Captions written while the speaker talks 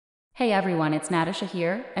Hey everyone, it's Natasha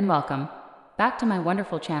here, and welcome back to my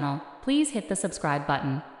wonderful channel. Please hit the subscribe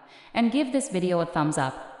button and give this video a thumbs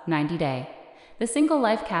up. 90 Day. The single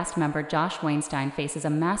life cast member Josh Weinstein faces a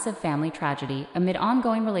massive family tragedy amid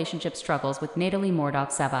ongoing relationship struggles with Natalie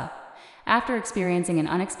I. After experiencing an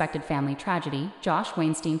unexpected family tragedy, Josh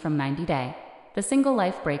Weinstein from 90 Day. The single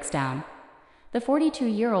life breaks down. The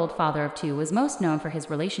 42-year-old father of two is most known for his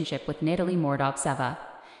relationship with Natalie I.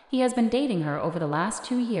 He has been dating her over the last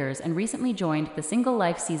 2 years and recently joined The Single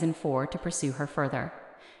Life Season 4 to pursue her further.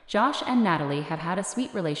 Josh and Natalie have had a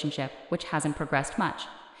sweet relationship, which hasn't progressed much.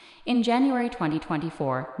 In January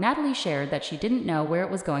 2024, Natalie shared that she didn't know where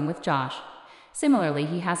it was going with Josh. Similarly,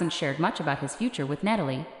 he hasn't shared much about his future with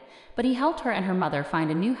Natalie, but he helped her and her mother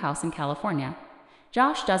find a new house in California.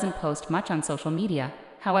 Josh doesn't post much on social media.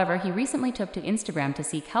 However, he recently took to Instagram to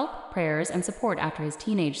seek help, prayers, and support after his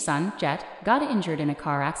teenage son, Jet, got injured in a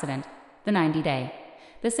car accident. The 90 Day.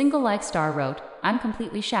 The Single Life star wrote, "I'm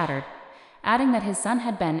completely shattered," adding that his son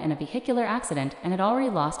had been in a vehicular accident and had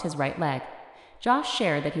already lost his right leg. Josh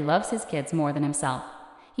shared that he loves his kids more than himself.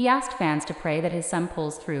 He asked fans to pray that his son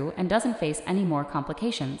pulls through and doesn't face any more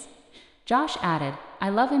complications. Josh added, "I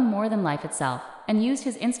love him more than life itself," and used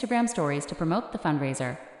his Instagram stories to promote the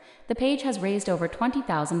fundraiser. The page has raised over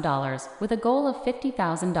 $20,000, with a goal of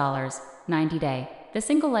 $50,000. 90 Day. The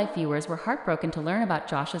Single Life viewers were heartbroken to learn about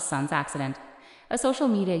Josh's son's accident. A social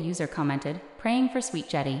media user commented, "Praying for sweet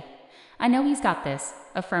Jetty. I know he's got this,"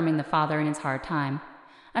 affirming the father in his hard time.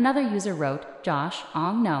 Another user wrote, "Josh,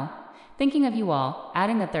 no. Thinking of you all,"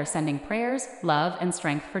 adding that they're sending prayers, love, and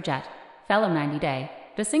strength for Jet. Fellow 90 Day.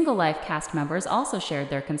 The Single Life cast members also shared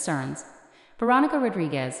their concerns. Veronica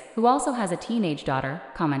Rodriguez, who also has a teenage daughter,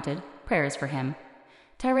 commented, "Prayers for him."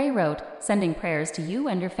 Tyree wrote, "Sending prayers to you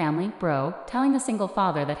and your family, bro," telling the single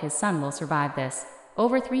father that his son will survive this.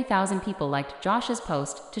 Over 3,000 people liked Josh's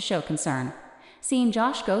post to show concern. Seeing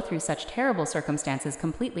Josh go through such terrible circumstances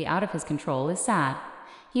completely out of his control is sad.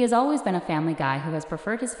 He has always been a family guy who has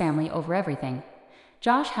preferred his family over everything.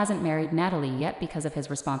 Josh hasn't married Natalie yet because of his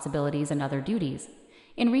responsibilities and other duties.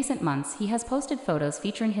 In recent months, he has posted photos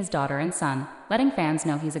featuring his daughter and son, letting fans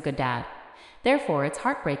know he's a good dad. Therefore, it's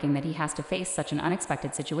heartbreaking that he has to face such an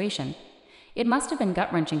unexpected situation. It must have been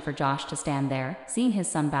gut-wrenching for Josh to stand there, seeing his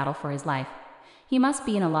son battle for his life. He must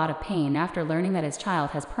be in a lot of pain after learning that his child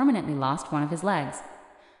has permanently lost one of his legs.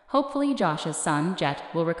 Hopefully, Josh's son, Jet,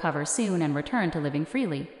 will recover soon and return to living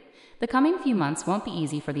freely. The coming few months won't be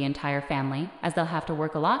easy for the entire family, as they'll have to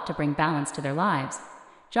work a lot to bring balance to their lives.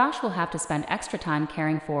 Josh will have to spend extra time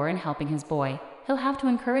caring for and helping his boy. He'll have to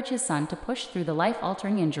encourage his son to push through the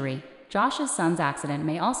life-altering injury. Josh's son's accident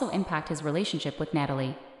may also impact his relationship with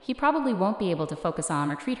Natalie. He probably won't be able to focus on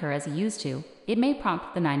or treat her as he used to. It may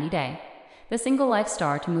prompt the 90 Day. The Single Life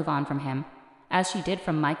star to move on from him, as she did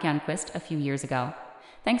from Mike Youngquist a few years ago.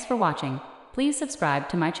 Thanks for watching. Please subscribe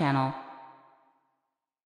to my channel.